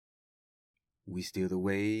We steal the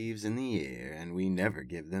waves in the air, and we never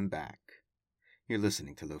give them back. You're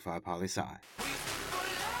listening to Lo-Fi Poli-Sci.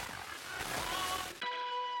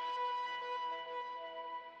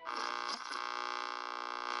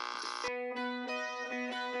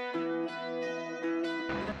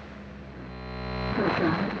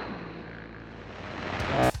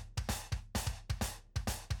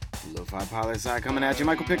 Lo-Fi Poli-Sci coming at you.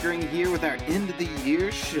 Michael Pickering here with our end of the year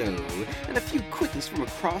show and a few quickies from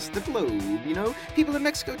across the globe. You know, people in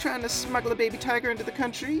Mexico trying to smuggle a baby tiger into the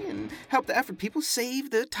country and help the effort. People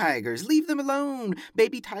save the tigers. Leave them alone.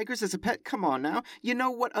 Baby tigers as a pet. Come on now. You know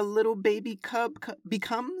what a little baby cub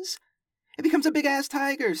becomes? It becomes a big-ass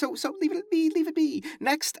tiger, so leave it be.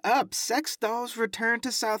 Next up, sex dolls return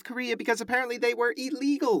to South Korea because apparently they were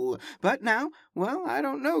illegal. But now, well, I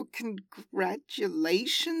don't know.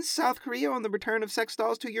 Congratulations, South Korea, on the return of sex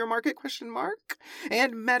dolls to your market, ?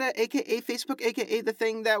 And Meta, a.k.a. Facebook, a.k.a. the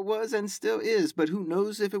thing that was and still is, but who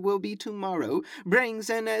knows if it will be tomorrow, brings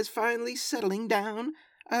and is finally settling down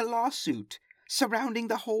a lawsuit surrounding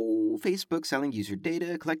the whole Facebook selling user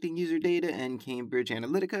data, collecting user data, and Cambridge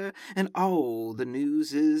Analytica, and all the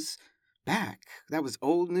news is back. That was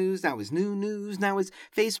old news, that was new news, now it's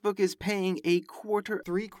Facebook is paying three quarters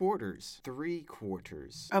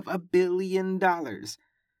of $1 billion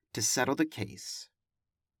to settle the case.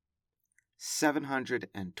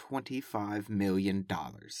 $725 million.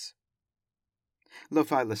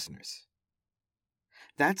 Lo-Fi listeners,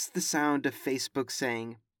 that's the sound of Facebook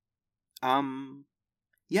saying,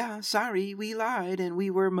 yeah, sorry, we lied, and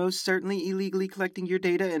we were most certainly illegally collecting your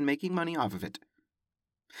data and making money off of it.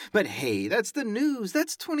 But hey, that's the news.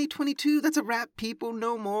 That's 2022. That's a wrap, people.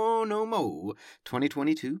 No more.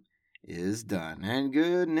 2022 is done. And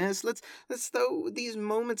goodness, let's throw these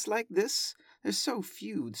moments like this. They're so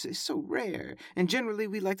few. They're so rare. And generally,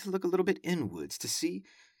 we like to look a little bit inwards to see,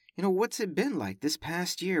 what's it been like this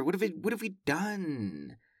past year? What have we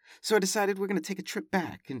done? So I decided we're going to take a trip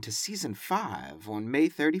back into Season 5 on May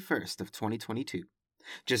 31st of 2022,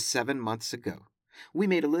 just 7 months ago. We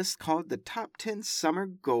made a list called the Top 10 Summer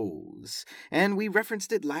Goals, and we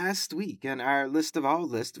referenced it last week in our list of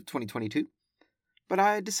 2022, but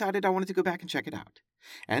I decided I wanted to go back and check it out.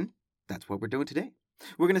 And that's what we're doing today.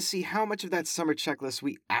 We're going to see how much of that summer checklist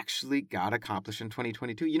we actually got accomplished in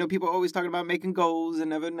 2022. People always talking about making goals and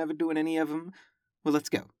never doing any of them. Well, let's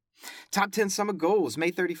go. Top 10 Summer Goals,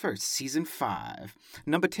 May 31st, Season 5.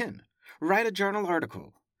 Number 10, write a journal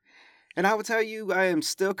article. And I will tell you, I am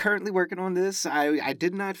still currently working on this. I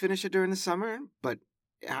did not finish it during the summer, but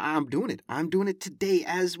I'm doing it. I'm doing it today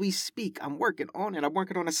as we speak. I'm working on it. I'm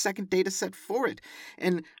working on a second data set for it.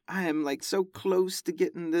 And I am so close to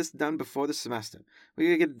getting this done before the semester. We're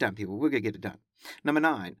going to get it done, people. We're going to get it done. Number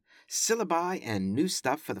 9, syllabi and new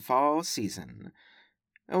stuff for the fall season.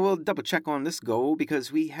 And we'll double check on this goal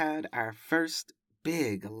because we had our first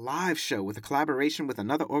big live show with a collaboration with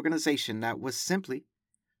another organization that was simply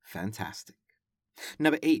fantastic.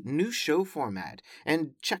 Number 8, new show format.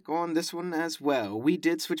 And check on this one as well. We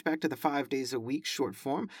did switch back to the 5 days a week short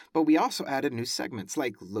form, but we also added new segments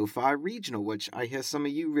like Lo-Fi Regional, which I hear some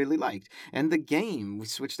of you really liked. And the game, we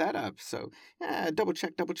switched that up. So double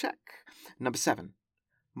check. Number 7,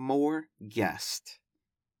 more guest.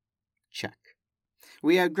 Check.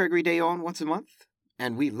 We had Gregory Day on once a month,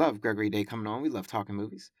 and we love Gregory Day coming on. We love talking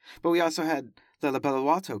movies. But we also had Lela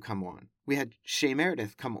Bellawato come on. We had Shay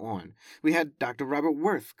Meredith come on. We had Dr. Robert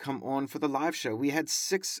Worth come on for the live show. We had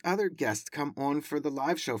 6 other guests come on for the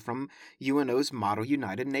live show from UNO's Model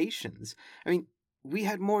United Nations. We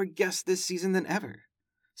had more guests this season than ever.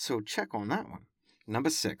 So check on that one. Number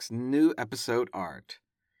 6, new episode art.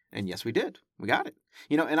 And yes, we did. We got it.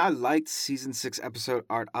 And I liked Season 6 episode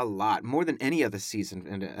art a lot, more than any other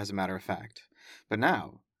season, as a matter of fact. But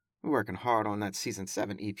now, we're working hard on that Season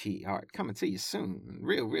 7 EP art, coming to you soon,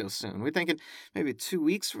 real soon. We're thinking maybe 2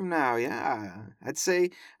 weeks from now, yeah. I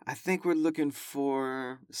think we're looking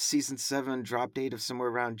for Season 7 drop date of somewhere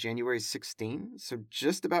around January 16, so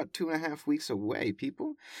just about 2.5 weeks away,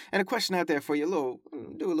 people. And a question out there for you,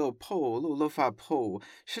 do a little poll, a little lo-fi poll.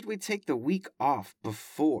 Should we take the week off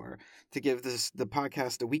before to give the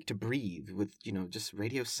podcast a week to breathe with, just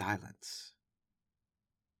radio silence?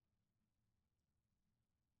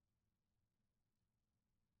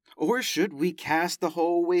 Or should we cast the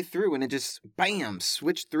whole way through and it just, bam,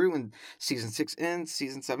 switch through and Season 6 ends,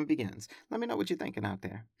 Season 7 begins? Let me know what you're thinking out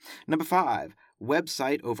there. Number 5,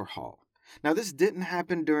 website overhaul. Now, this didn't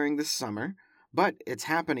happen during the summer, but it's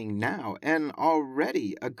happening now, and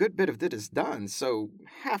already a good bit of it is done, so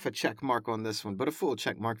half a check mark on this one, but a full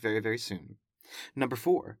check mark very, very soon. Number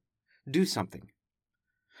 4, do something.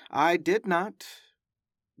 I did not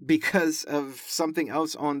because of something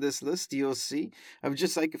else on this list, you'll see. Of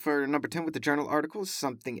just like for number 10 with the journal articles,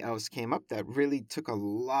 something else came up that really took a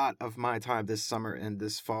lot of my time this summer and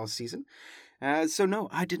this fall season. So no,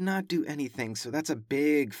 I did not do anything, so that's a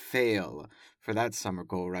big fail for that summer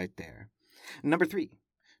goal right there. Number 3,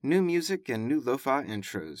 new music and new lo-fi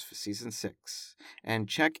intros for season 6. And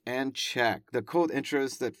check. The cold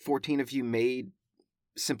intros that 14 of you made,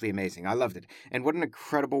 simply amazing. I loved it. And what an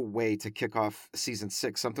incredible way to kick off season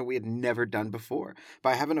 6, something we had never done before,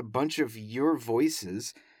 by having a bunch of your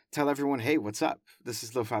voices tell everyone, hey, what's up? This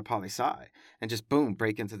is Lo-Fi Poli-Sci. And just boom,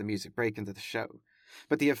 break into the music, break into the show.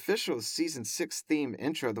 But the official season 6 theme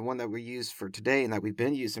intro, the one that we used for today and that we've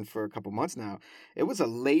been using for a couple months now, it was a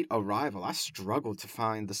late arrival. I struggled to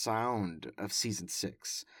find the sound of season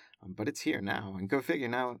 6. But it's here now, and go figure,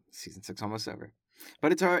 now season 6 almost over.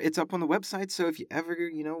 But it's up on the website, so if you ever,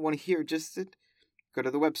 want to hear just it, go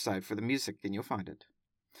to the website for the music and you'll find it.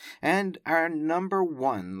 And our number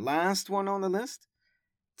 1, last one on the list,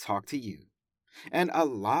 Talk to You. And a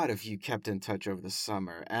lot of you kept in touch over the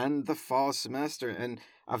summer and the fall semester, and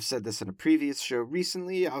I've said this in a previous show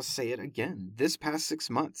recently, I'll say it again. This past 6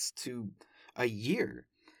 months to a year,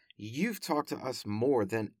 you've talked to us more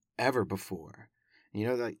than ever before.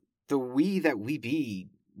 Like the we that we be,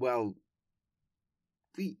 well,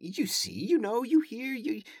 you see, you hear,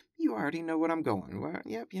 you already know what I'm going. Well,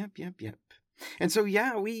 yep. And so,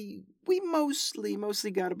 yeah, we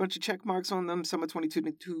mostly got a bunch of check marks on them, some of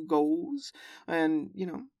 2022 goals, and,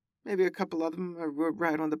 maybe a couple of them are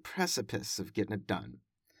right on the precipice of getting it done.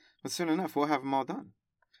 But soon enough, we'll have them all done.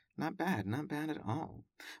 Not bad at all.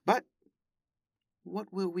 But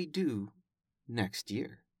what will we do next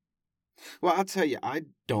year? Well, I'll tell you, I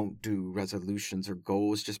don't do resolutions or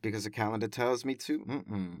goals just because the calendar tells me to.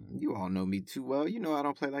 You all know me too well. You know I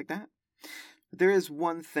don't play like that. But there is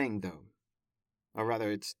one thing, though. Or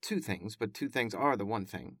rather, it's 2 things, but 2 things are the one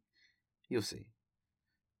thing. You'll see.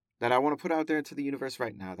 That I want to put out there into the universe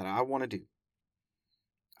right now that I want to do.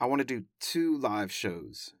 I want to do 2 live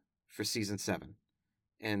shows for season 7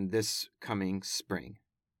 in this coming spring.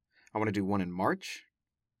 I want to do one in March,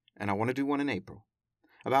 and I want to do one in April.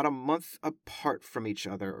 About a month apart from each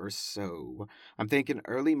other or so. I'm thinking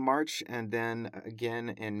early March and then again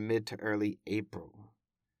in mid to early April.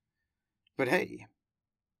 But hey,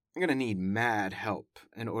 I'm going to need mad help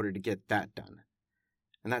in order to get that done.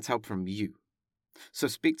 And that's help from you. So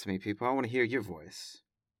speak to me, people. I want to hear your voice.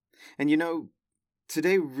 And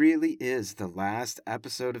today really is the last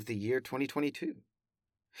episode of the year 2022.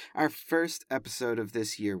 Our first episode of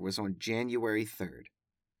this year was on January 3rd.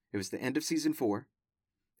 It was the end of season 4.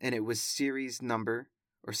 And it was series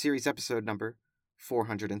episode number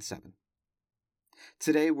 407.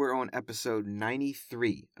 Today we're on episode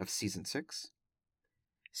 93 of season 6,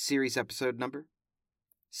 series episode number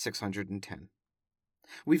 610.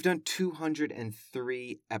 We've done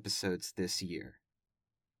 203 episodes this year.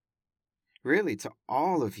 Really, to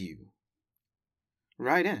all of you,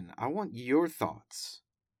 write in. I want your thoughts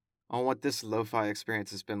on what this lo-fi experience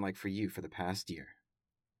has been like for you for the past year.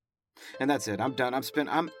 And that's it. I'm done.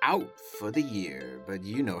 I'm out for the year, but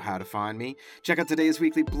you know how to find me. Check out today's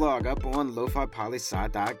weekly blog up on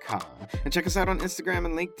LoFiPoliSci.com. And check us out on Instagram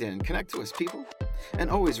and LinkedIn. Connect to us, people. And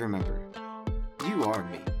always remember, you are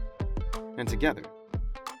me. And together,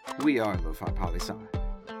 we are Lo-Fi Poli-Sci.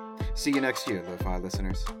 See you next year, Lo-Fi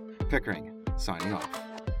listeners. Pickering, signing off.